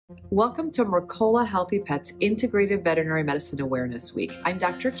Welcome to Mercola Healthy Pets Integrative Veterinary Medicine Awareness Week. I'm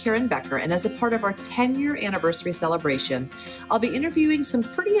Dr. Karen Becker, and as a part of our 10-year anniversary celebration, I'll be interviewing some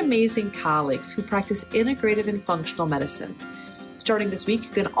pretty amazing colleagues who practice integrative and functional medicine. Starting this week, you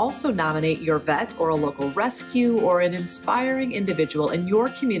can also nominate your vet or a local rescue or an inspiring individual in your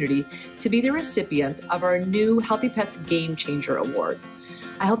community to be the recipient of our new Healthy Pets Game Changer Award.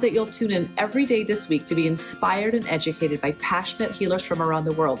 I hope that you'll tune in every day this week to be inspired and educated by passionate healers from around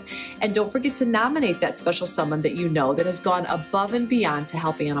the world. And don't forget to nominate that special someone that you know that has gone above and beyond to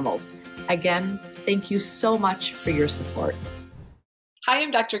help animals. Again, thank you so much for your support. Hi, I'm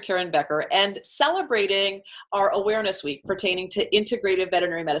Dr. Karen Becker, and celebrating our Awareness Week pertaining to integrative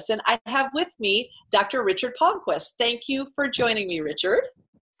veterinary medicine, I have with me Dr. Richard Palmquist. Thank you for joining me, Richard.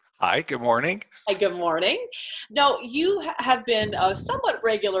 Hi, good morning. Hi, good morning. Now, you have been a somewhat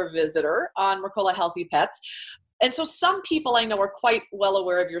regular visitor on Mercola Healthy Pets. And so some people I know are quite well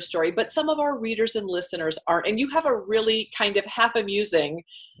aware of your story, but some of our readers and listeners aren't. And you have a really kind of half amusing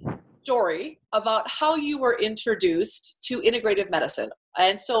story about how you were introduced to integrative medicine.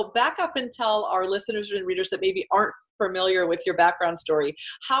 And so back up and tell our listeners and readers that maybe aren't familiar with your background story,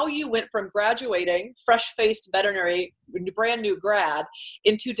 how you went from graduating, fresh-faced veterinary, brand new grad,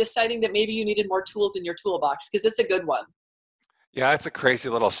 into deciding that maybe you needed more tools in your toolbox, because it's a good one. Yeah, it's a crazy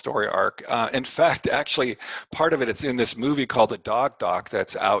little story arc. In fact, actually, part of it's in this movie called The Dog Doc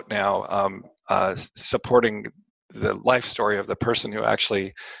that's out now, supporting the life story of the person who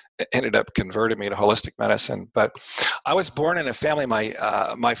actually ended up converting me to holistic medicine. But I was born in a family.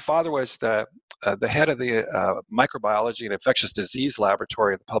 My father was the head of the microbiology and infectious disease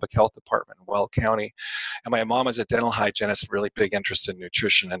laboratory of the public health department in Weld County. And my mom was a dental hygienist, really big interest in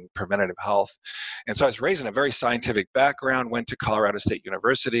nutrition and preventative health. And so I was raised in a very scientific background, went to Colorado State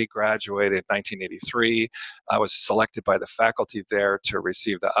University, graduated in 1983. I was selected by the faculty there to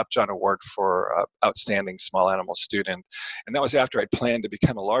receive the Upjohn Award for Outstanding Small Animal Student. And that was after I'd planned to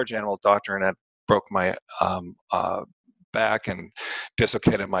become a large animal doctor and had broke my back and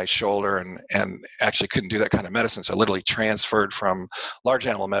dislocated my shoulder and actually couldn't do that kind of medicine. So I literally transferred from large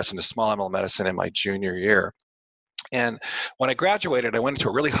animal medicine to small animal medicine in my junior year. And when I graduated, I went into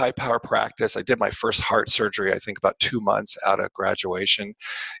a really high power practice. I did my first heart surgery, I think about 2 months out of graduation,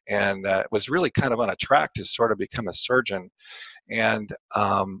 and was really kind of on a track to sort of become a surgeon. And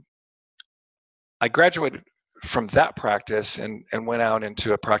I graduated from that practice and went out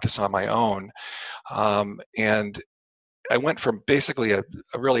into a practice on my own. And I went from basically a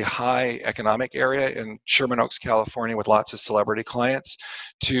really high economic area in Sherman Oaks, California, with lots of celebrity clients,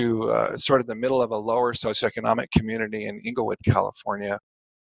 to sort of the middle of a lower socioeconomic community in Inglewood, California.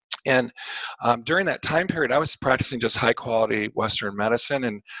 And during that time period, I was practicing just high quality Western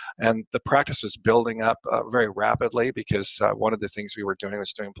medicine, and the practice was building up very rapidly because one of the things we were doing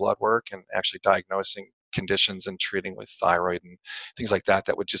was doing blood work and actually diagnosing conditions and treating with thyroid and things like that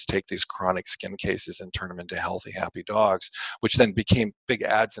would just take these chronic skin cases and turn them into healthy, happy dogs, which then became big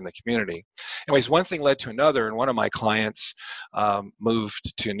ads in the community. Anyways, one thing led to another, and one of my clients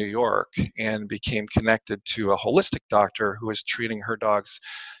moved to New York and became connected to a holistic doctor who was treating her dog's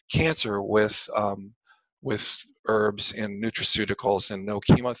cancer with herbs and nutraceuticals and no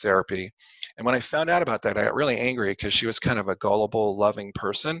chemotherapy. And when I found out about that, I got really angry because she was kind of a gullible, loving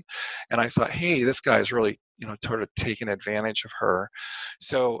person. And I thought, hey, this guy is really, sort of taking advantage of her.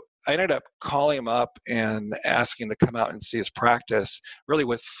 So I ended up calling him up and asking to come out and see his practice, really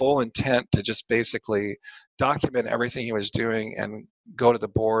with full intent to just basically document everything he was doing and go to the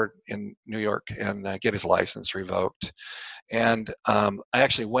board in New York and get his license revoked. And I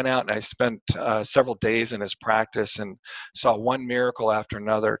actually went out and I spent several days in his practice and saw one miracle after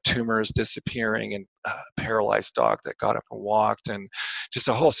another: tumors disappearing, and a paralyzed dog that got up and walked, and just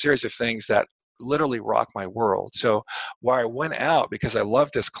a whole series of things that literally rocked my world. So while I went out, because I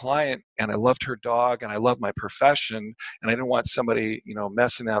loved this client and I loved her dog and I loved my profession and I didn't want somebody,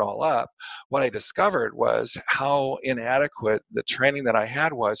 messing that all up, what I discovered was how inadequate the training that I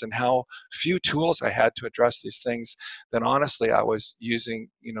had was and how few tools I had to address these things. Then honestly, I was using,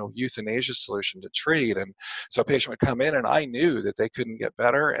 euthanasia solution to treat. And so a patient would come in and I knew that they couldn't get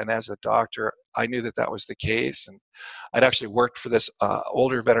better. And as a doctor, I knew that that was the case. And I'd actually worked for this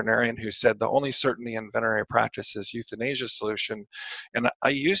older veterinarian who said the only certainty in veterinary practice is euthanasia solution. And I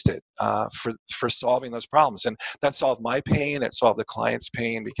used it for solving those problems. And that solved my pain. It solved the client's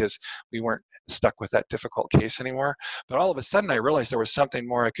pain because we weren't stuck with that difficult case anymore. But all of a sudden, I realized there was something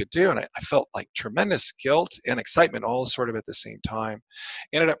more I could do. And I felt like tremendous guilt and excitement all sort of at the same time.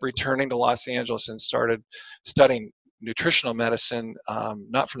 Ended up returning to Los Angeles and started studying nutritional medicine,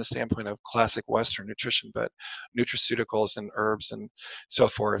 not from the standpoint of classic Western nutrition, but nutraceuticals and herbs and so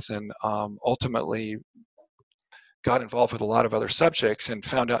forth. And ultimately got involved with a lot of other subjects and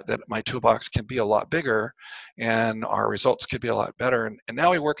found out that my toolbox can be a lot bigger and our results could be a lot better. And now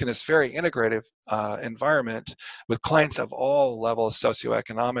we work in this very integrative environment with clients of all levels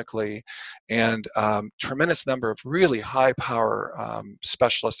socioeconomically, and tremendous number of really high power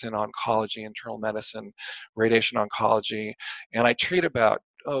specialists in oncology, internal medicine, radiation oncology. And I treat about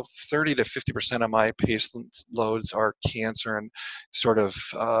 30 to 50% of my patient loads are cancer and sort of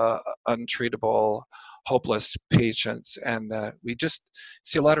untreatable, hopeless patients, and we just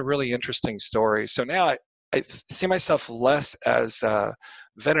see a lot of really interesting stories. So now I see myself less as a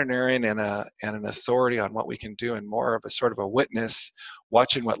veterinarian and an authority on what we can do, and more of a sort of a witness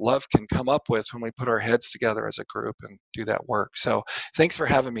watching what love can come up with when we put our heads together as a group and do that work. So thanks for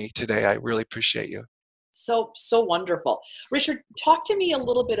having me today. I really appreciate you. So wonderful. Richard, talk to me a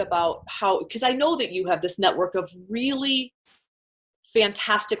little bit about how, because I know that you have this network of really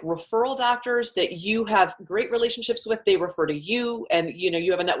fantastic referral doctors that you have great relationships with. They refer to you, and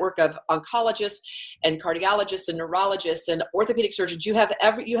you have a network of oncologists and cardiologists and neurologists and orthopedic surgeons. You have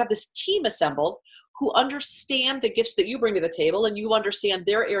this team assembled who understand the gifts that you bring to the table, and you understand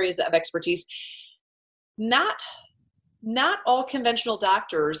their areas of expertise. Not all conventional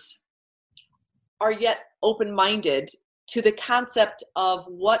doctors are yet open-minded to the concept of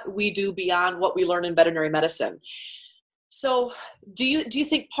what we do beyond what we learn in veterinary medicine. So do you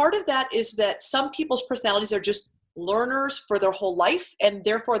think part of that is that some people's personalities are just learners for their whole life, and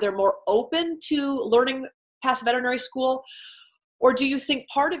therefore they're more open to learning past veterinary school? Or do you think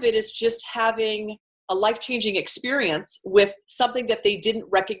part of it is just having a life-changing experience with something that they didn't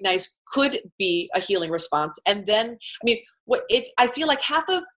recognize could be a healing response? And then, I feel like half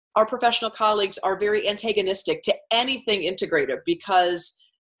of our professional colleagues are very antagonistic to anything integrative because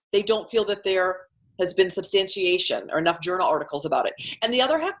they don't feel that there has been substantiation or enough journal articles about it. And the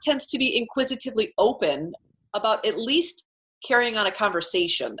other half tends to be inquisitively open about at least carrying on a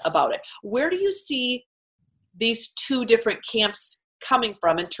conversation about it. Where do you see these two different camps coming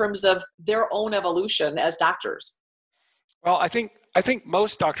from in terms of their own evolution as doctors? Well, I think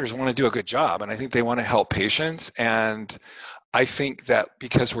most doctors want to do a good job, and I think they want to help patients. And I think that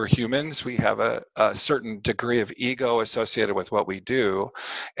because we're humans, we have a certain degree of ego associated with what we do.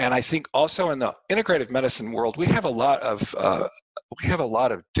 And I think also in the integrative medicine world, we have a lot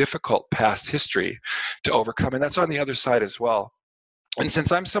of difficult past history to overcome, and that's on the other side as well. And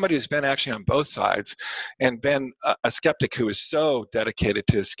since I'm somebody who's been actually on both sides and been a skeptic who is so dedicated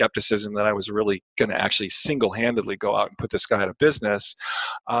to his skepticism that I was really going to actually single-handedly go out and put this guy out of business,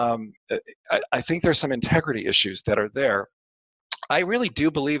 I think there's some integrity issues that are there. I really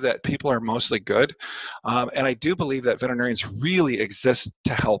do believe that people are mostly good, and I do believe that veterinarians really exist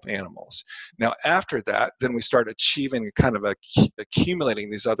to help animals. Now, after that, then we start achieving kind of accumulating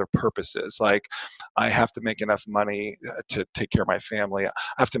these other purposes, like I have to make enough money to take care of my family. I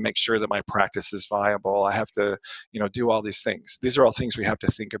have to make sure that my practice is viable. I have to, do all these things. These are all things we have to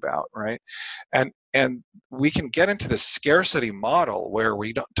think about, right? And we can get into this scarcity model where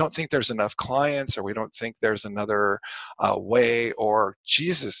we don't think there's enough clients, or we don't think there's another way, or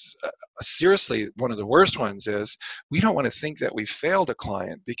Jesus, seriously, one of the worst ones is we don't want to think that we failed a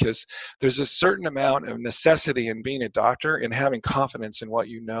client, because there's a certain amount of necessity in being a doctor and having confidence in what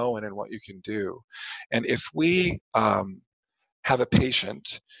you know and in what you can do. And if we have a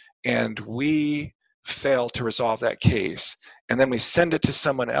patient and we fail to resolve that case, and then we send it to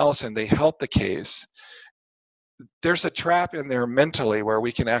someone else and they help the case, there's a trap in there mentally where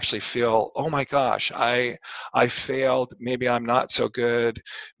we can actually feel, oh my gosh, I failed, maybe I'm not so good,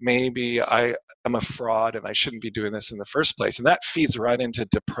 maybe I'm a fraud and I shouldn't be doing this in the first place. And that feeds right into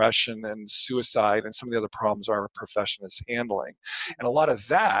depression and suicide and some of the other problems our profession is handling. And a lot of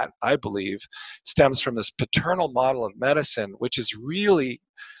that, I believe, stems from this paternal model of medicine, which is really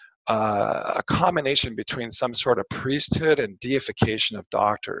a combination between some sort of priesthood and deification of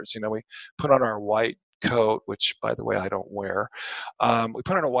doctors. We put on our white coat, which, by the way, I don't wear. We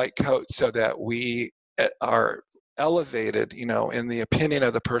put on a white coat so that we are elevated, in the opinion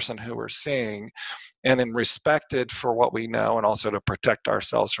of the person who we're seeing, and then respected for what we know, and also to protect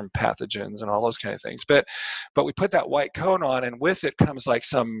ourselves from pathogens and all those kind of things. But we put that white coat on, and with it comes like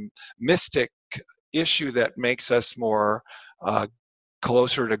some mystic issue that makes us more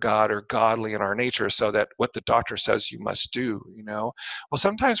closer to God or godly in our nature, so that what the doctor says you must do, well,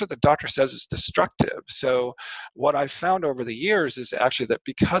 sometimes what the doctor says is destructive. So what I've found over the years is actually that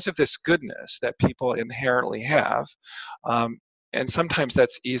because of this goodness that people inherently have, and sometimes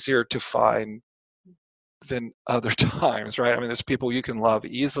that's easier to find than other times, right? I mean, there's people you can love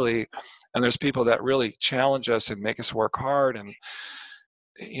easily, and there's people that really challenge us and make us work hard. And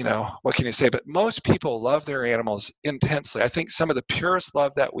what can you say? But most people love their animals intensely. I think some of the purest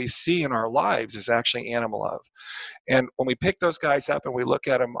love that we see in our lives is actually animal love. And when we pick those guys up and we look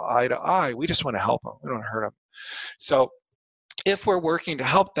at them eye to eye, we just want to help them. We don't want to hurt them. So if we're working to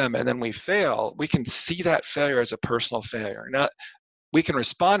help them and then we fail, we can see that failure as a personal failure. Now, we can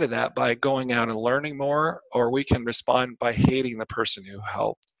respond to that by going out and learning more, or we can respond by hating the person who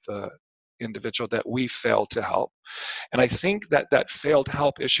helped the individual that we failed to help. And I think that failed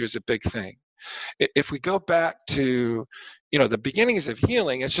help issue is a big thing. If we go back to the beginnings of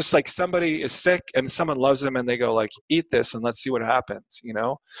healing, it's just like somebody is sick and someone loves them and they go like, eat this and let's see what happens,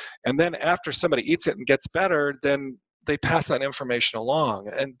 and then after somebody eats it and gets better, then they pass that information along.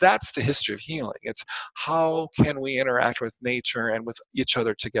 And that's the history of healing. It's how can we interact with nature and with each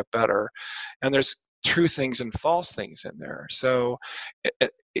other to get better. And there's true things and false things in there. So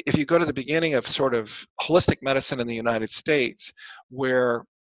if you go to the beginning of sort of holistic medicine in the United States, where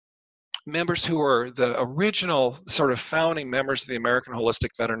members who were the original sort of founding members of the American Holistic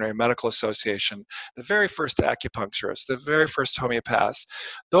Veterinary Medical Association, the very first acupuncturists, the very first homeopaths,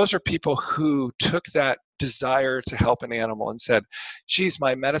 those are people who took that desire to help an animal and said, geez,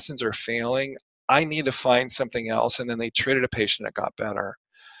 my medicines are failing, I need to find something else. And then they treated a patient that got better.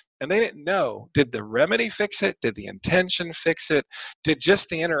 And they didn't know, did the remedy fix it? Did the intention fix it? Did just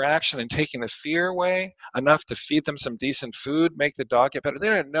the interaction and taking the fear away enough to feed them some decent food make the dog get better? They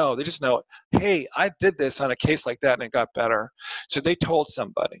didn't know. They just know, hey, I did this on a case like that and it got better. So they told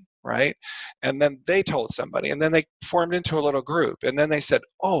somebody, right? And then they told somebody. And then they formed into a little group. And then they said,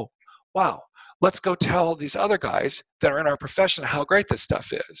 oh, wow, let's go tell these other guys that are in our profession how great this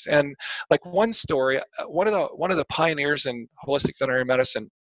stuff is. And like one story, one of the pioneers in holistic veterinary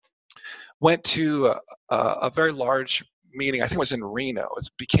medicine went to a very large meeting. I think it was in Reno. It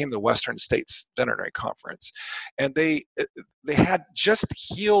became the Western States Veterinary Conference. And they had just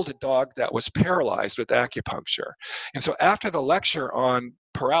healed a dog that was paralyzed with acupuncture. And so after the lecture on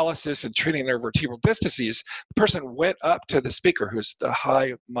paralysis and treating their vertebral disc disease, the person went up to the speaker, who's the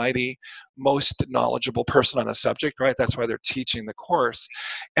high, mighty, most knowledgeable person on the subject, right? That's why they're teaching the course,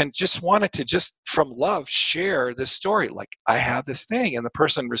 and just wanted to just from love share this story. Like, I have this thing. And the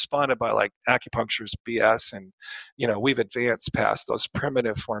person responded by like, acupuncture's BS. And, we've advanced past those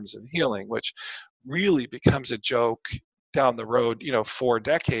primitive forms of healing, which really becomes a joke down the road, 4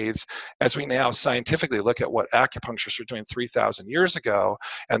 decades, as we now scientifically look at what acupuncturists were doing 3,000 years ago,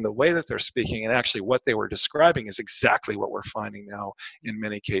 and the way that they're speaking and actually what they were describing is exactly what we're finding now in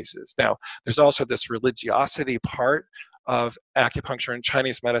many cases. Now, there's also this religiosity part of acupuncture and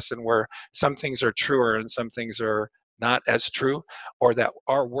Chinese medicine where some things are truer and some things are not as true, or that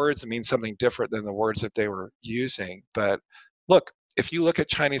our words mean something different than the words that they were using. But look, if you look at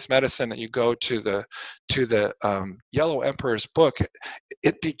Chinese medicine and you go to the Yellow Emperor's book,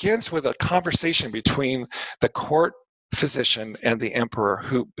 it begins with a conversation between the court physician and the emperor,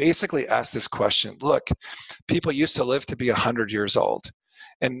 who basically asked this question. Look, people used to live to be 100 years old,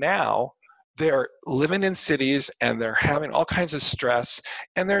 and now they're living in cities and they're having all kinds of stress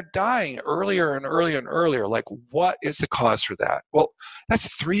and they're dying earlier and earlier and earlier. Like, what is the cause for that? Well,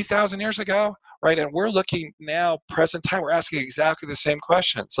 that's 3,000 years ago, right? And we're looking now, present time, we're asking exactly the same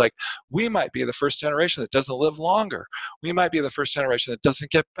questions. Like, we might be the first generation that doesn't live longer. We might be the first generation that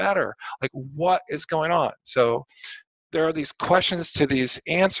doesn't get better. Like, what is going on? So there are these questions to these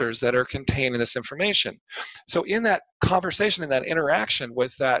answers that are contained in this information. So in that conversation, in that interaction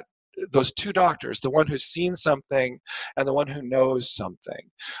with those two doctors, the one who's seen something and the one who knows something,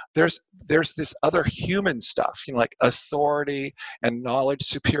 there's this other human stuff, like authority and knowledge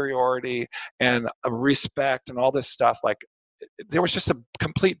superiority and respect and all this stuff. Like, there was just a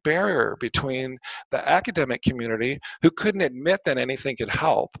complete barrier between the academic community, who couldn't admit that anything could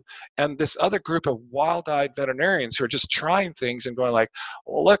help, and this other group of wild-eyed veterinarians who are just trying things and going like,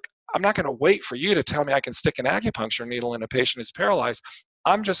 well, look, I'm not going to wait for you to tell me I can stick an acupuncture needle in a patient who's paralyzed.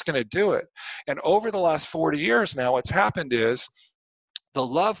 I'm just going to do it. And over the last 40 years now, what's happened is the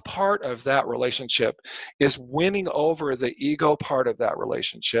love part of that relationship is winning over the ego part of that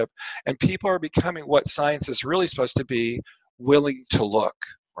relationship. And people are becoming what science is really supposed to be, willing to look,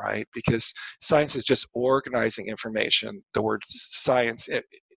 right? Because science is just organizing information. The word science,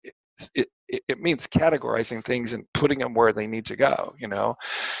 it means categorizing things and putting them where they need to go,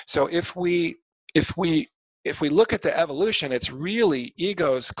 So if we if we look at the evolution, it's really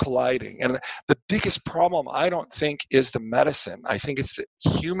egos colliding. And the biggest problem, I don't think, is the medicine. I think it's the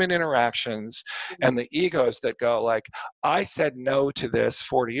human interactions and the egos that go like, I said no to this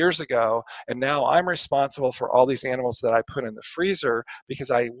 40 years ago, and now I'm responsible for all these animals that I put in the freezer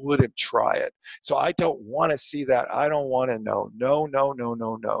because I wouldn't try it. So I don't want to see that. I don't want to know. No, no, no,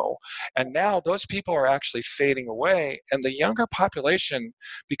 no, no. And now those people are actually fading away. And the younger population,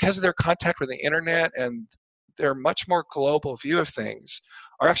 because of their contact with the internet and their much more global view of things,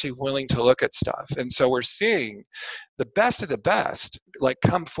 are actually willing to look at stuff. And so we're seeing the best of the best like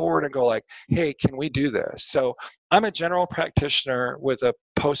come forward and go like, hey, can we do this? So I'm a general practitioner with a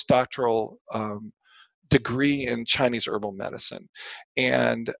postdoctoral degree in Chinese herbal medicine.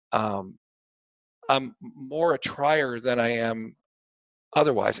 And I'm more a trier than I am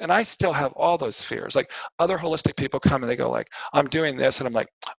otherwise. And I still have all those fears. Like other holistic people come and they go like, I'm doing this. And I'm like,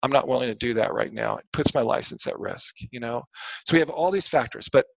 I'm not willing to do that right now. It puts my license at risk, you know? So we have all these factors.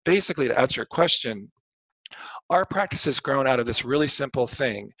 But basically, to answer your question, our practice has grown out of this really simple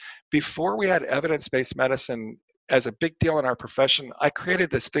thing. Before we had evidence-based medicine as a big deal in our profession, I created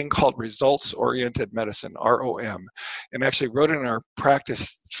this thing called results-oriented medicine, ROM, and actually wrote it in our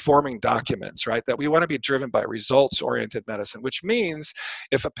practice forming documents, right, that we want to be driven by results-oriented medicine, which means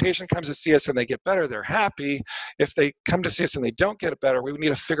if a patient comes to see us and they get better, they're happy. If they come to see us and they don't get better, we need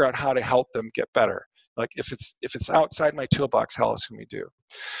to figure out how to help them get better. Like if it's outside my toolbox, how else can we do?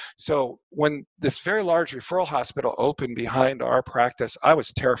 So when this very large referral hospital opened behind our practice, I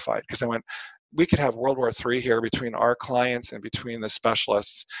was terrified because I went, we could have World War III here between our clients and between the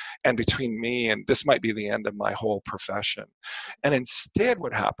specialists and between me, and this might be the end of my whole profession. And instead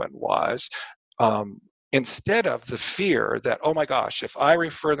what happened was, instead of the fear that, oh my gosh, if I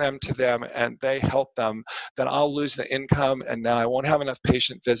refer them to them and they help them, then I'll lose the income and now I won't have enough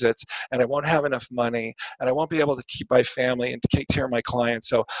patient visits and I won't have enough money and I won't be able to keep my family and take care of my clients.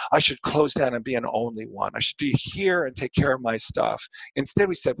 So I should close down and be an only one. I should be here and take care of my stuff. Instead,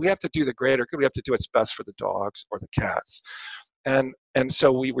 we said, we have to do the greater good. We have to do what's best for the dogs or the cats. And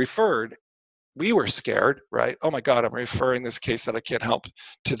so we referred. We were scared, right? Oh my God, I'm referring this case that I can't help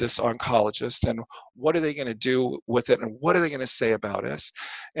to this oncologist. And what are they going to do with it? And what are they going to say about us?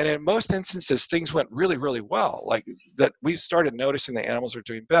 And in most instances, things went really, really well. Like that we started noticing the animals are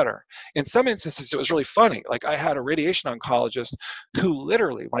doing better. In some instances, it was really funny. Like I had a radiation oncologist who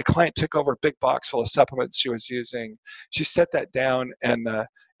literally, my client took over a big box full of supplements she was using. She set that down and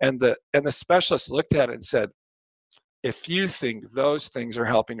the specialist looked at it and said, if you think those things are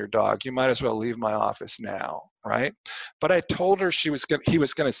helping your dog, you might as well leave my office now, right? But I told her he was going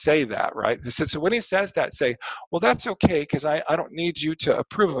to say that, right? I said, so when he says that, say, well, that's okay, because I don't need you to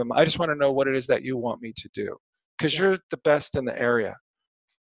approve of him. I just want to know what it is that you want me to do, because you're the best in the area.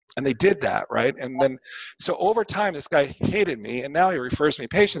 And they did that, right? And then, so over time, this guy hated me, and now he refers me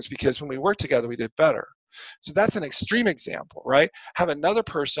patients because when we worked together, we did better. So that's an extreme example, right? Have another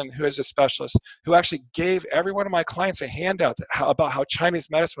person who is a specialist who actually gave every one of my clients a handout about how Chinese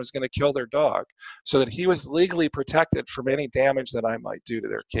medicine was going to kill their dog so that he was legally protected from any damage that I might do to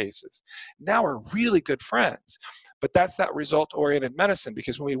their cases. Now we're really good friends. But that's that result-oriented medicine,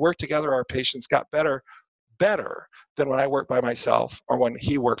 because when we worked together, our patients got better than when I worked by myself or when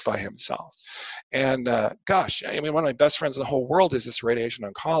he worked by himself. And gosh, I mean, one of my best friends in the whole world is this radiation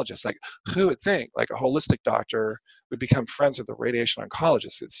oncologist. Like, who would think like a holistic doctor would become friends with a radiation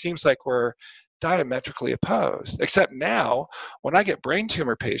oncologist? It seems like we're diametrically opposed, except now when I get brain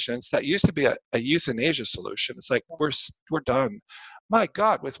tumor patients, that used to be a euthanasia solution. It's like, we're done. My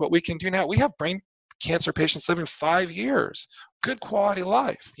God, with what we can do now, we have brain cancer patients living 5 years, good quality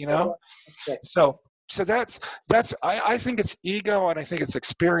life, you know? So that's I think it's ego and I think it's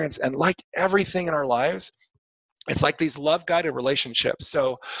experience, and like everything in our lives, it's like these love guided relationships.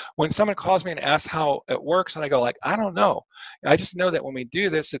 So when someone calls me and asks how it works, and I go like, I don't know. I just know that when we do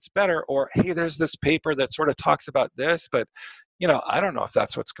this, it's better. Or, hey, there's this paper that sort of talks about this, but I don't know if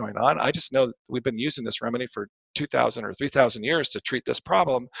that's what's going on. I just know that we've been using this remedy for 2,000 or 3,000 years to treat this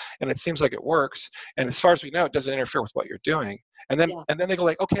problem, and it seems like it works. And as far as we know, it doesn't interfere with what you're doing. And then they go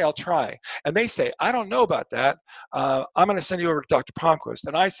like, okay, I'll try. And they say, I don't know about that. I'm going to send you over to Dr. Palmquist.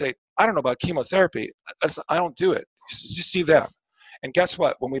 And I say, I don't know about chemotherapy. I don't do it. You see them. And guess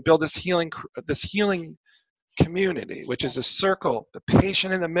what? When we build this healing community, which is a circle, the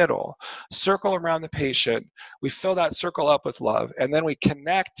patient in the middle, circle around the patient, we fill that circle up with love, and then we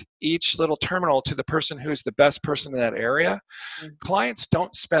connect each little terminal to the person who's the best person in that area. Clients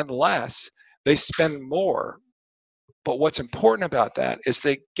don't spend less, they spend more But what's important about that is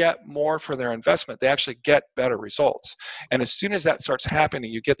they get more for their investment. They actually get better results. And as soon as that starts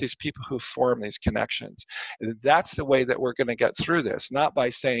happening, you get these people who form these connections. And that's the way that we're going to get through this, not by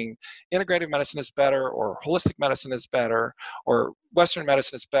saying integrative medicine is better or holistic medicine is better or Western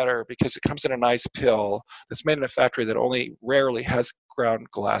medicine is better because it comes in a nice pill that's made in a factory that only rarely has ground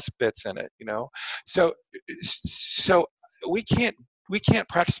glass bits in it, So we can't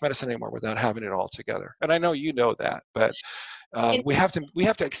practice medicine anymore without having it all together. And I know you know that, but we have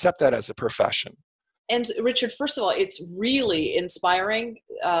to accept that as a profession. And Richard, first of all, it's really inspiring,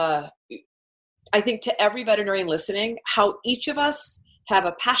 I think, to every veterinarian listening, how each of us have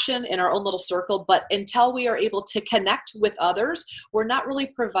a passion in our own little circle, but until we are able to connect with others, we're not really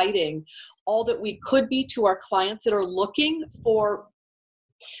providing all that we could be to our clients that are looking for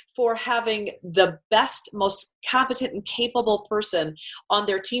having the best, most competent and capable person on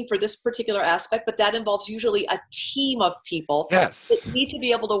their team for this particular aspect. But that involves usually a team of people that need to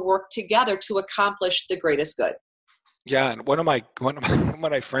be able to work together to accomplish the greatest good. Yeah, and one of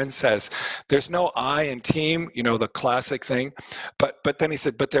my friends says, "There's no I in team," the classic thing. But then he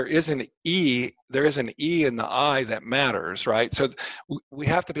said, "But there is an E. There is an E in the I that matters, right?" So we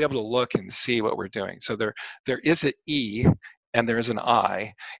have to be able to look and see what we're doing. So there is an E and there is an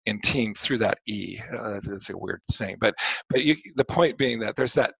I in team through that E. That's a weird saying, but the point being that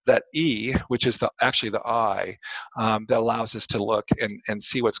there's that E, which is actually the I, that allows us to look and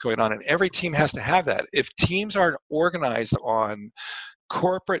see what's going on. And every team has to have that. If teams aren't organized on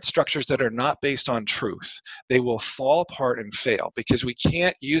corporate structures that are not based on truth, they will fall apart and fail, because we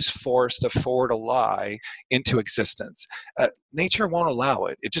can't use force to forward a lie into existence. Nature won't allow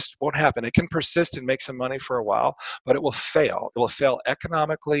it. It just won't happen. It can persist and make some money for a while, but it will fail. It will fail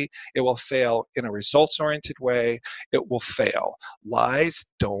economically. It will fail in a results-oriented way. It will fail. Lies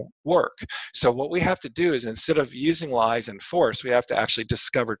don't work. So what we have to do is, instead of using lies and force, we have to actually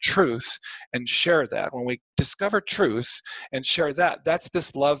discover truth and share that. When we discover truth and share that, that's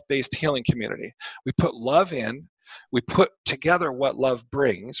this love-based healing community. We put love in, we put together what love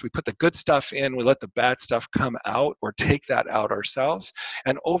brings, we put the good stuff in, we let the bad stuff come out or take that out ourselves.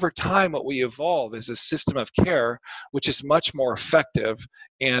 And over time, what we evolve is a system of care which is much more effective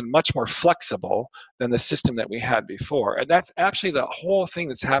and much more flexible than the system that we had before. And that's actually the whole thing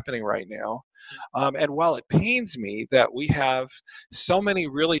that's happening right now. And while it pains me that we have so many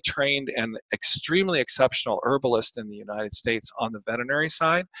really trained and extremely exceptional herbalists in the United States on the veterinary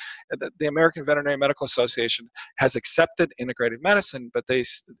side, the American Veterinary Medical Association has accepted integrated medicine, but the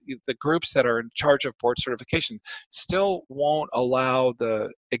groups that are in charge of board certification still won't allow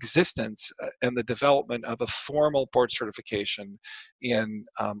the existence and the development of a formal board certification in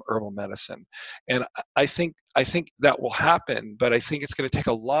herbal medicine. And I think that will happen, but I think it's going to take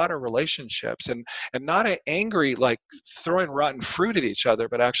a lot of relationships and not angry, like throwing rotten fruit at each other,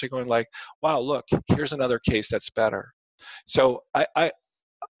 but actually going like, wow, look, here's another case that's better. So I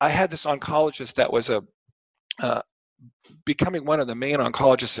had this oncologist that was becoming one of the main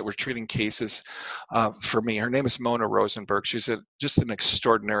oncologists that were treating cases for me. Her name is Mona Rosenberg. She's just an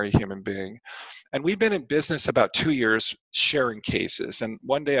extraordinary human being. And we've been in business about 2 years sharing cases. And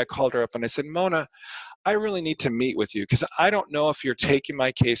one day I called her up and I said, "Mona, I really need to meet with you, because I don't know if you're taking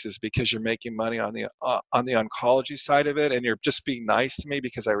my cases because you're making money on the oncology side of it and you're just being nice to me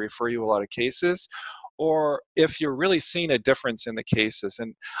because I refer you a lot of cases, or if you're really seeing a difference in the cases."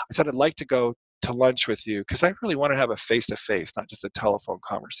 And I said, "I'd like to go to lunch with you because I really want to have a face-to-face, not just a telephone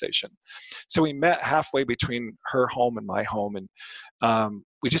conversation." So we met halfway between her home and my home, and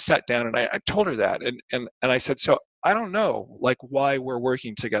we just sat down, and I told her that, and I said, "So I don't know like why we're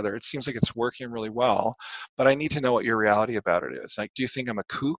working together. It seems like it's working really well, but I need to know what your reality about it is. Like, do you think I'm a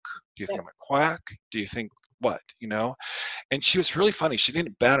kook? Do you think I'm a quack? Do you think what, And she was really funny. She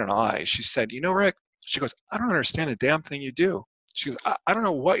didn't bat an eye. She said, "Rick," she goes, "I don't understand a damn thing you do." She goes, I don't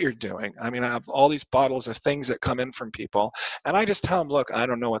know what you're doing. I mean, I have all these bottles of things that come in from people, and I just tell them, look, I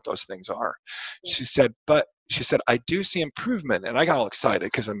don't know what those things are. She said, I do see improvement. And I got all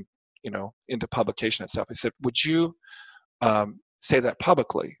excited because I'm, into publication and stuff. I said, would you say that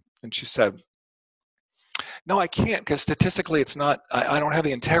publicly? And she said, no, I can't, because statistically it's not, I don't have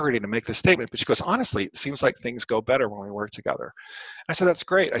the integrity to make this statement. But she goes, honestly, it seems like things go better when we work together. I said, that's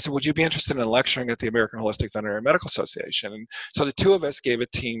great. I said, would you be interested in lecturing at the American Holistic Veterinary Medical Association? And so the two of us gave a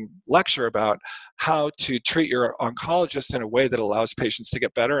team lecture about how to treat your oncologist in a way that allows patients to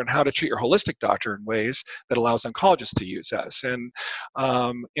get better, and how to treat your holistic doctor in ways that allows oncologists to use us. And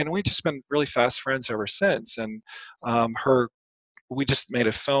we've just been really fast friends ever since. And we just made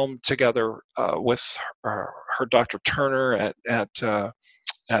a film together with her Dr. Turner at the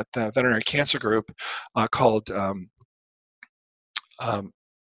Veterinary Cancer Group called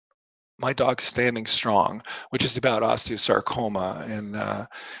My Dog's Standing Strong, which is about osteosarcoma, and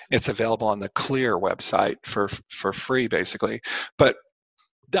it's available on the Clear website for free, basically. But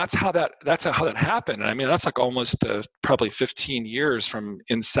that's how that happened. And I mean, that's like almost probably 15 years from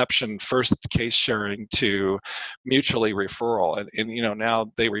inception, first case sharing to mutually referral. And now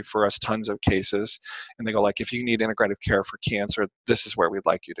they refer us tons of cases, and they go like, if you need integrative care for cancer, this is where we'd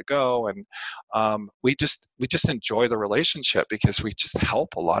like you to go. And we just enjoy the relationship because we just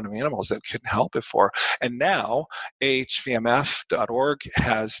help a lot of animals that couldn't help before. And now ahvmf.org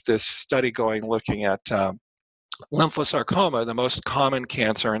has this study going looking at lymphosarcoma, the most common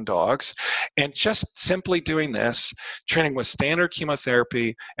cancer in dogs, and just simply doing this, treating with standard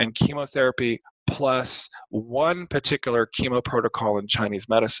chemotherapy and chemotherapy plus one particular chemo protocol in Chinese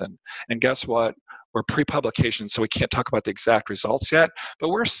medicine. And guess what? We're pre-publication, so we can't talk about the exact results yet, but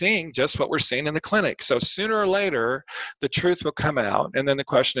we're seeing just what we're seeing in the clinic. So sooner or later, the truth will come out, and then the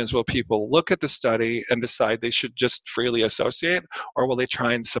question is, will people look at the study and decide they should just freely associate, or will they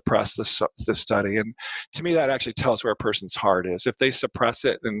try and suppress the study? And to me, that actually tells where a person's heart is. If they suppress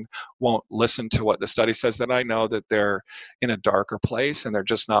it and won't listen to what the study says, then I know that they're in a darker place and they're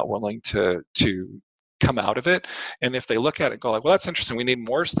just not willing to come out of it. And if they look at it and go like, well, that's interesting, we need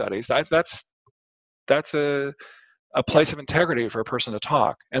more studies, that's a place of integrity for a person to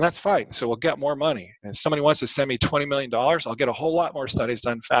talk, and that's fine. So we'll get more money. And if somebody wants to send me $20 million, I'll get a whole lot more studies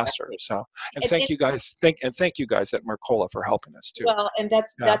done faster. So, and thank you guys at Mercola for helping us too. Well, and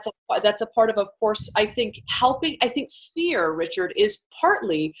that's a part of course, I think fear, Richard, is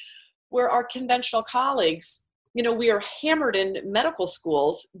partly where our conventional colleagues, we are hammered in medical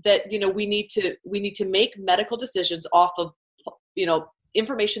schools that, we need to make medical decisions off of,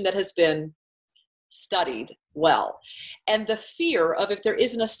 information that has been studied well. And the fear of, if there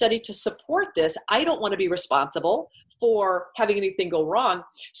isn't a study to support this, I don't want to be responsible for having anything go wrong.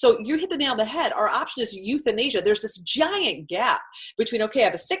 So you hit the nail on the head. Our option is euthanasia. There's this giant gap between, okay, I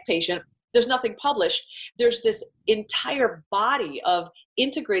have a sick patient, there's nothing published. There's this entire body of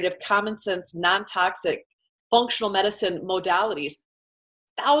integrative, common sense, non-toxic, functional medicine modalities,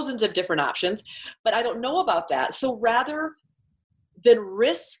 thousands of different options, but I don't know about that. So rather than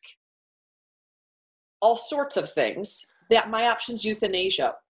risk all sorts of things, that my option's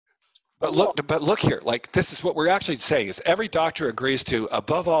euthanasia. But look here, like this is what we're actually saying is every doctor agrees to,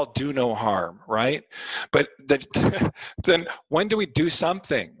 above all, do no harm, right? But then when do we do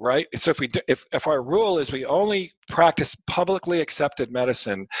something, right? So if our rule is we only practice publicly accepted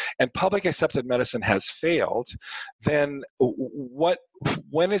medicine and public accepted medicine has failed, then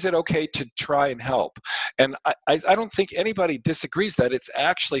when is it okay to try and help? And I don't think anybody disagrees that it's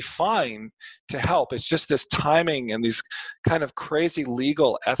actually fine to help. It's just this timing and these kind of crazy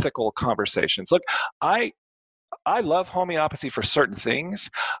legal, ethical conversations. Look, I love homeopathy for certain things,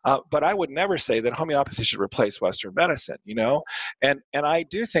 but I would never say that homeopathy should replace Western medicine, And I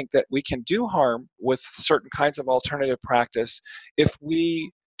do think that we can do harm with certain kinds of alternative practice if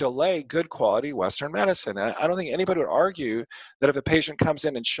we delay good quality Western medicine. I don't think anybody would argue that if a patient comes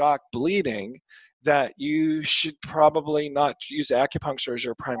in shock bleeding, that you should probably not use acupuncture as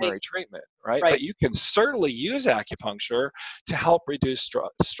your primary treatment, right? But you can certainly use acupuncture to help reduce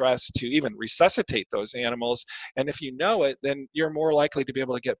stress, to even resuscitate those animals. And if you know it, then you're more likely to be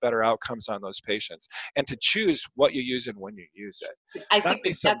able to get better outcomes on those patients and to choose what you use and when you use it. I think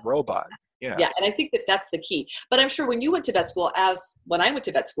that's some robot. Yeah, and I think that's the key. But I'm sure when you went to vet school, as when I went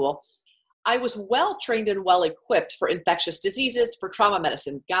to vet school, I was well trained and well equipped for infectious diseases, for trauma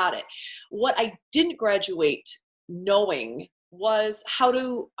medicine. Got it. What I didn't graduate knowing was how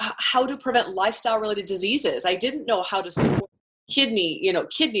to prevent lifestyle related diseases. I didn't know how to support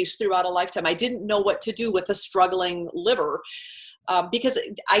kidneys throughout a lifetime. I didn't know what to do with a struggling liver. Because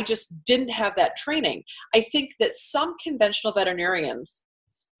I just didn't have that training. I think that some conventional veterinarians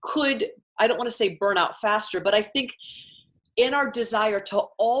could, I don't want to say burn out faster, but I think in our desire to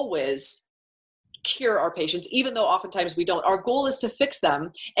always cure our patients, even though oftentimes we don't, our goal is to fix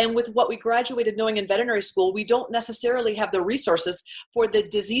them. And with what we graduated knowing in veterinary school, we don't necessarily have the resources for the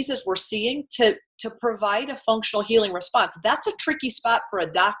diseases we're seeing to provide a functional healing response. That's a tricky spot for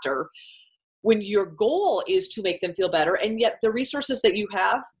a doctor when your goal is to make them feel better, and yet the resources that you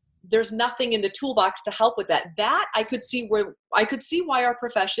have, there's nothing in the toolbox to help with that. That I could see why our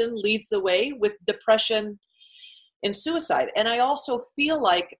profession leads the way with depression and suicide. And I also feel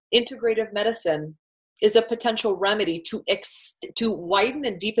like integrative medicine is a potential remedy to widen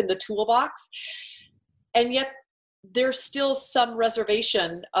and deepen the toolbox. And yet there's still some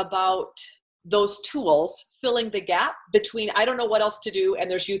reservation about those tools filling the gap between, I don't know what else to do, and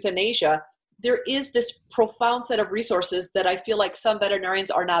there's euthanasia. there is this profound set of resources that I feel like some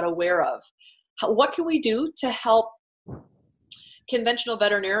veterinarians are not aware of. What can we do to help conventional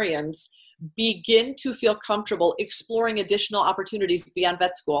veterinarians begin to feel comfortable exploring additional opportunities beyond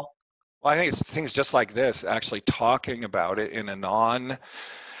vet school? Well, I think it's things just like this, actually talking about it in a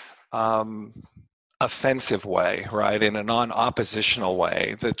offensive way, right? In a non-oppositional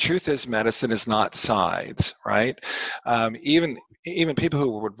way. The truth is, medicine is not sides, right? Even people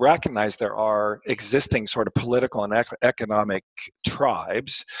who would recognize there are existing sort of political and economic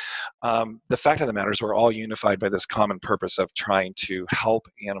tribes, the fact of the matter is we're all unified by this common purpose of trying to help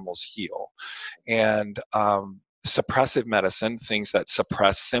animals heal. And suppressive medicine, things that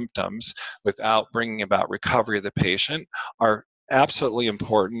suppress symptoms without bringing about recovery of the patient, are absolutely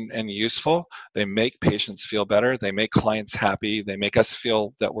important and useful. They make patients feel better. They make clients happy. They make us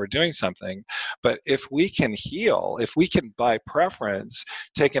feel that we're doing something. But if we can heal, if we can, by preference,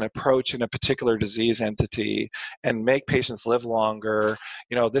 take an approach in a particular disease entity and make patients live longer,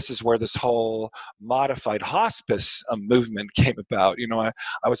 this is where this whole modified hospice movement came about.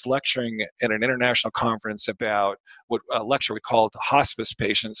 I was lecturing at an international conference about what a lecture we called hospice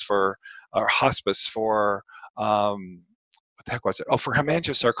patients for, or hospice for, what the heck was it? Oh, for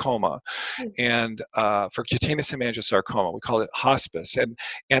hemangiosarcoma and for cutaneous hemangiosarcoma. We called it hospice.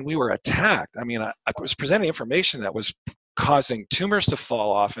 And we were attacked. I mean, I was presenting information that was causing tumors to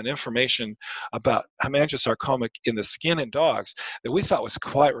fall off and information about hemangiosarcoma in the skin in dogs that we thought was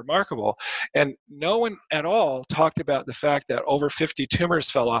quite remarkable. And no one at all talked about the fact that over 50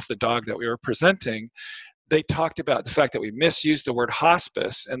 tumors fell off the dog that we were presenting. They talked about the fact that we misused the word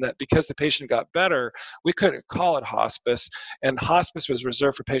hospice, and that because the patient got better, we couldn't call it hospice, and hospice was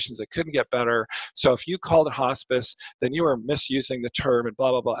reserved for patients that couldn't get better. So if you called it hospice, then you were misusing the term, and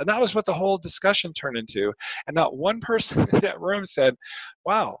blah, blah, blah. And that was what the whole discussion turned into. And not one person in that room said,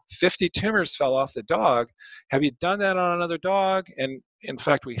 wow, 50 tumors fell off the dog. Have you done that on another dog? And in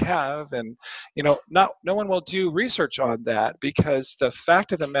fact, we have. And no one will do research on that, because the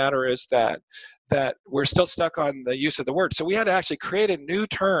fact of the matter is that we're still stuck on the use of the word. So we had to actually create a new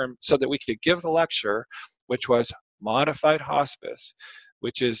term so that we could give the lecture, which was modified hospice,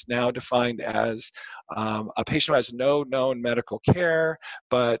 which is now defined as a patient who has no known medical care,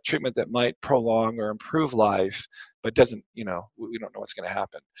 but treatment that might prolong or improve life, but doesn't, we don't know what's going to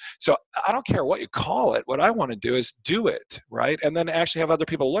happen. So I don't care what you call it. What I want to do is do it, right? And then actually have other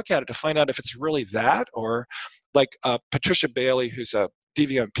people look at it to find out if it's really that, or like Patricia Bailey, who's a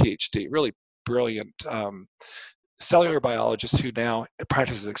DVM PhD, really brilliant cellular biologist who now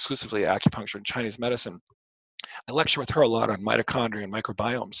practices exclusively acupuncture and Chinese medicine. I lecture with her a lot on mitochondria and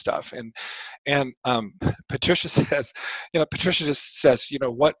microbiome stuff, and Patricia says, Patricia just says,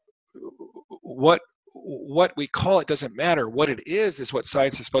 what we call it doesn't matter. What it is what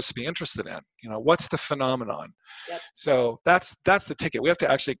science is supposed to be interested in. What's the phenomenon? Yep. So that's the ticket. We have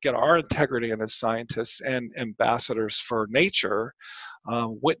to actually get our integrity in as scientists and ambassadors for nature,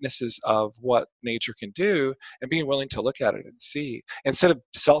 witnesses of what nature can do, and being willing to look at it and see, instead of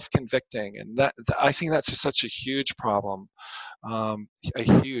self-convicting. And that, I think that's such a huge problem, a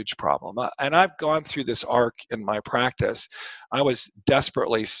huge problem. And I've gone through this arc in my practice. I was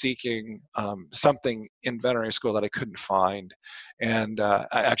desperately seeking something in veterinary school that I couldn't find. And I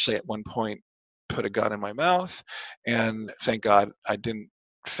actually at one point put a gun in my mouth, and thank God I didn't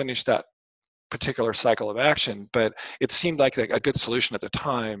finish that particular cycle of action, but it seemed like a good solution at the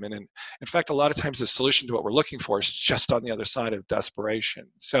time. And in fact, a lot of times the solution to what we're looking for is just on the other side of desperation.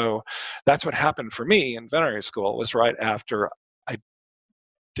 So that's what happened for me in veterinary school. It was right after I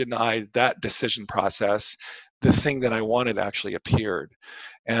denied that decision process, the thing that I wanted actually appeared.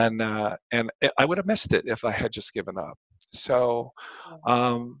 And I would have missed it if I had just given up. So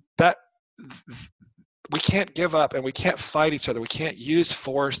that we can't give up, and we can't fight each other. We can't use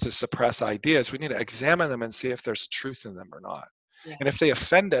force to suppress ideas. We need to examine them and see if there's truth in them or not. Yeah. And if they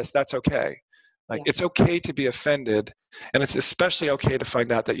offend us, that's okay. It's okay to be offended, and it's especially okay to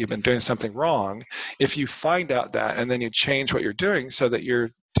find out that you've been doing something wrong. If you find out that, and then you change what you're doing so that you're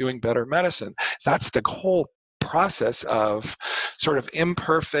doing better medicine. That's the whole process of sort of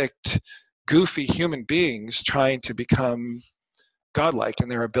imperfect, goofy human beings trying to become godlike in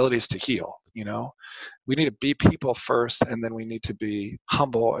their abilities to heal. We need to be people first, and then we need to be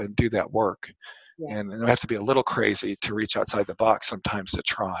humble and do that work. Yeah. And we have to be a little crazy to reach outside the box sometimes to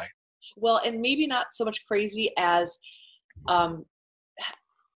try. Well, and maybe not so much crazy as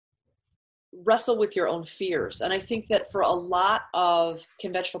wrestle with your own fears. And I think that for a lot of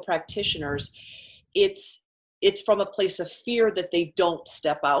conventional practitioners, it's from a place of fear that they don't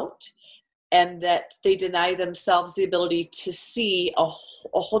step out. and that they deny themselves the ability to see a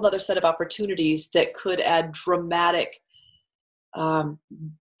whole other set of opportunities that could add dramatic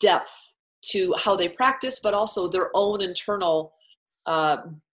depth to how they practice, but also their own internal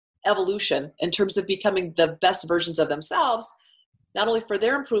evolution in terms of becoming the best versions of themselves, not only for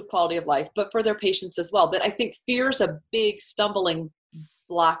their improved quality of life, but for their patients as well. But I think fear is a big stumbling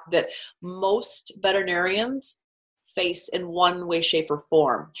block that most veterinarians face in one way, shape, or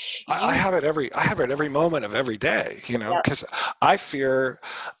form. I have it every moment of every day, because I fear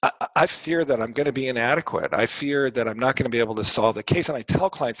that I'm going to be inadequate. I fear that I'm not going to be able to solve the case. And I tell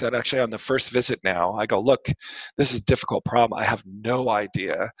clients that actually on the first visit now, I go, look, this is a difficult problem. I have no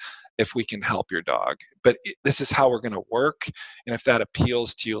idea if we can help your dog, but this is how we're going to work. And if that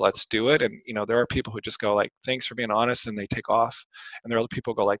appeals to you, let's do it. And, there are people who just go like, thanks for being honest, and they take off. And there are other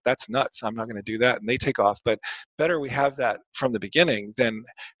people who go like, that's nuts, I'm not going to do that. And they take off. But better we have that from the beginning than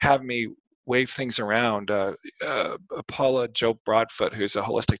have me wave things around. Paula Joe Broadfoot, who's a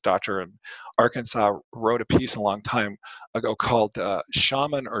holistic doctor in Arkansas, wrote a piece a long time ago called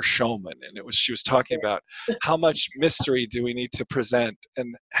Shaman or Showman. And she was talking about how much mystery do we need to present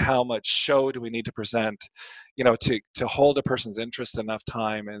and how much show do we need to present, to hold a person's interest enough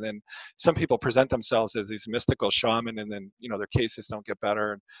time. And then some people present themselves as these mystical shaman, and then, their cases don't get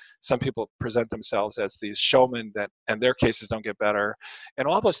better. And some people present themselves as these showmen and their cases don't get better. And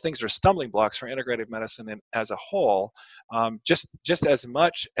all those things are stumbling blocks for integrative medicine and as a whole, just as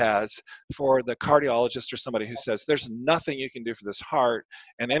much as for the cardiologist or somebody who says there's nothing you can do for this heart,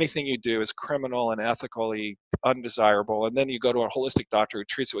 and anything you do is criminal and ethically undesirable. And then you go to a holistic doctor who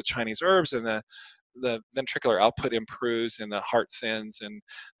treats it with Chinese herbs, and the ventricular output improves and the heart thins, and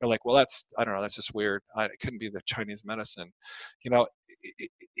they're like, well, that's just weird. It couldn't be the Chinese medicine.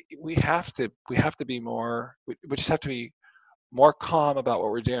 We have to be more, we just have to be more calm about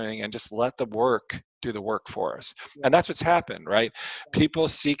what we're doing and just let the work do the work for us. And that's what's happened, right? People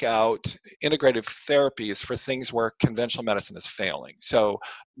seek out integrative therapies for things where conventional medicine is failing. So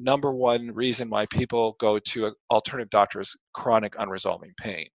number one reason why people go to an alternative doctor is chronic unresolving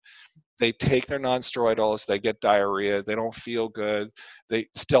pain. They take their non-steroidals, they get diarrhea, they don't feel good, they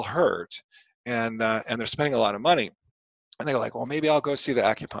still hurt, and they're spending a lot of money. And they go like, well, maybe I'll go see the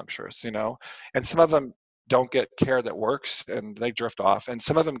acupuncturist, And some of them don't get care that works, and they drift off. And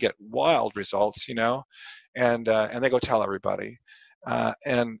some of them get wild results, and they go tell everybody.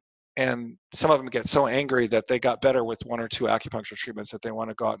 And some of them get so angry that they got better with one or two acupuncture treatments that they want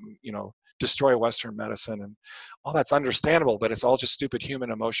to go out and, destroy Western medicine. And all that's understandable, but it's all just stupid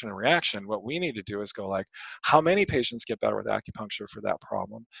human emotion and reaction. What we need to do is go like, how many patients get better with acupuncture for that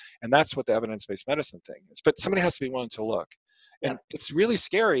problem? And that's what the evidence-based medicine thing is. But somebody has to be willing to look. And it's really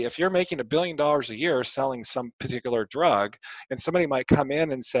scary if you're making $1 billion a year selling some particular drug, and somebody might come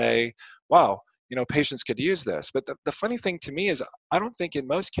in and say, wow, patients could use this. But the funny thing to me is I don't think in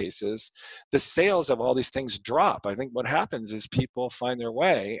most cases the sales of all these things drop. I think what happens is people find their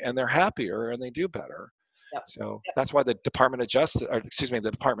way and they're happier and they do better. So that's why the Department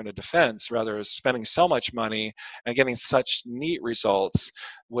of Defense rather is spending so much money and getting such neat results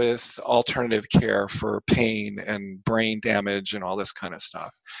with alternative care for pain and brain damage and all this kind of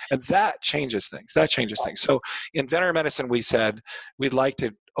stuff. And that changes things. So in veterinary medicine, we said we'd like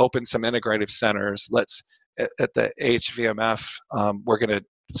to open some integrative centers. At the AHVMF, we're going to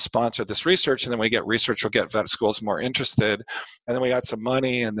sponsor this research, and then we get research, we'll get vet schools more interested, and then we got some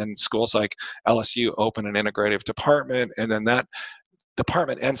money, and then schools like LSU open an integrative department, and then that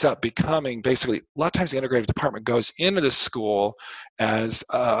department ends up becoming basically, a lot of times the integrative department goes into the school as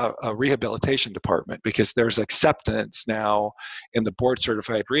a rehabilitation department, because there's acceptance now in the board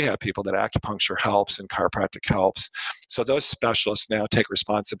certified rehab people that acupuncture helps and chiropractic helps. So those specialists now take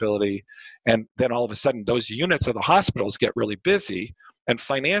responsibility, and then all of a sudden those units of the hospitals get really busy, and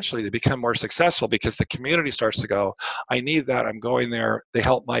financially they become more successful because the community starts to go, I need that, I'm going there, they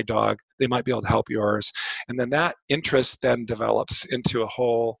help my dog, they might be able to help yours. And then that interest then develops into a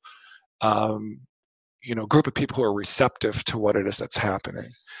whole group of people who are receptive to what it is that's happening.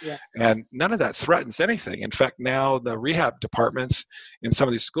 And none of that threatens anything. In fact, now the rehab departments in some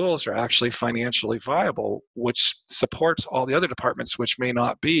of these schools are actually financially viable, which supports all the other departments, which may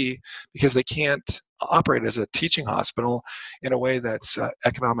not be, because they can't operate as a teaching hospital in a way that's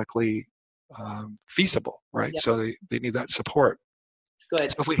economically feasible, right? So they need that support.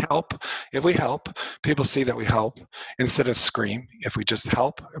 Good. So if we help, people see that we help instead of scream. If we just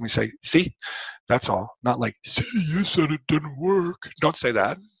help and we say, see, that's all. Not like, see, you said it didn't work. Don't say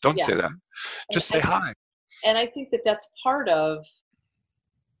that. Don't say that. Just say hi. And I think that that's part of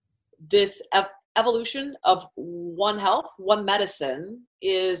this evolution of One Health, One Medicine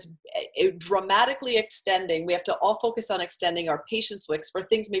is dramatically extending. We have to all focus on extending our patients' wicks for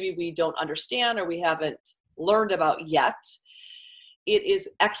things maybe we don't understand or we haven't learned about yet. It is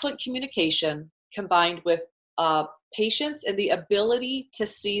excellent communication combined with patience and the ability to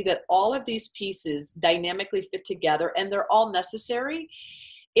see that all of these pieces dynamically fit together and they're all necessary.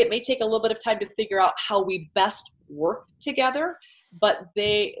 It may take a little bit of time to figure out how we best work together, but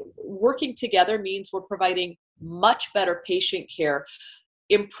working together means we're providing much better patient care,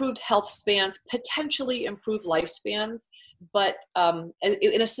 improved health spans, potentially improved lifespans, but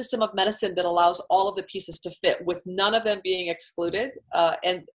in a system of medicine that allows all of the pieces to fit with none of them being excluded,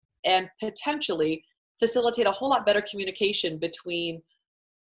 and potentially facilitate a whole lot better communication between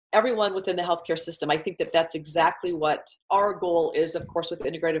everyone within the healthcare system. I think that that's exactly what our goal is, of course, with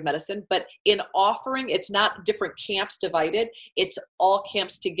integrative medicine. But in offering, it's not different camps divided, it's all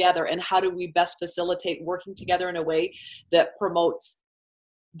camps together. And how do we best facilitate working together in a way that promotes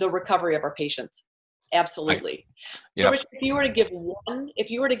the recovery of our patients? Absolutely. Yeah. So Rich, if you were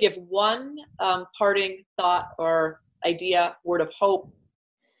to give one parting thought or idea, word of hope,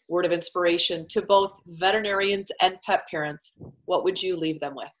 word of inspiration to both veterinarians and pet parents, what would you leave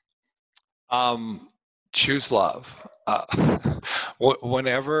them with? Choose love.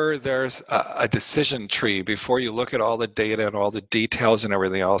 Whenever there's a decision tree, before you look at all the data and all the details and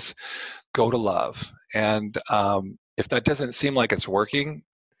everything else, go to love. And if that doesn't seem like it's working,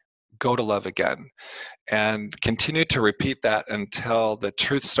 go to love again. And continue to repeat that until the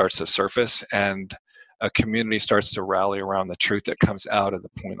truth starts to surface and a community starts to rally around the truth that comes out of the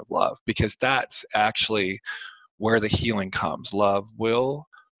point of love. Because that's actually where the healing comes. Love will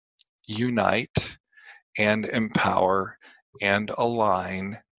unite and empower and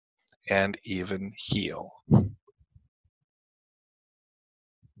align and even heal.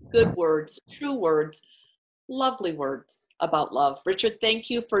 Good words, true words, lovely words about love. Richard, thank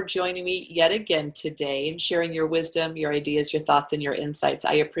you for joining me yet again today and sharing your wisdom, your ideas, your thoughts, and your insights.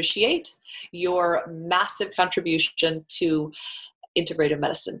 I appreciate your massive contribution to integrative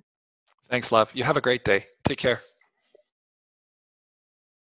medicine. Thanks, love. You have a great day. Take care.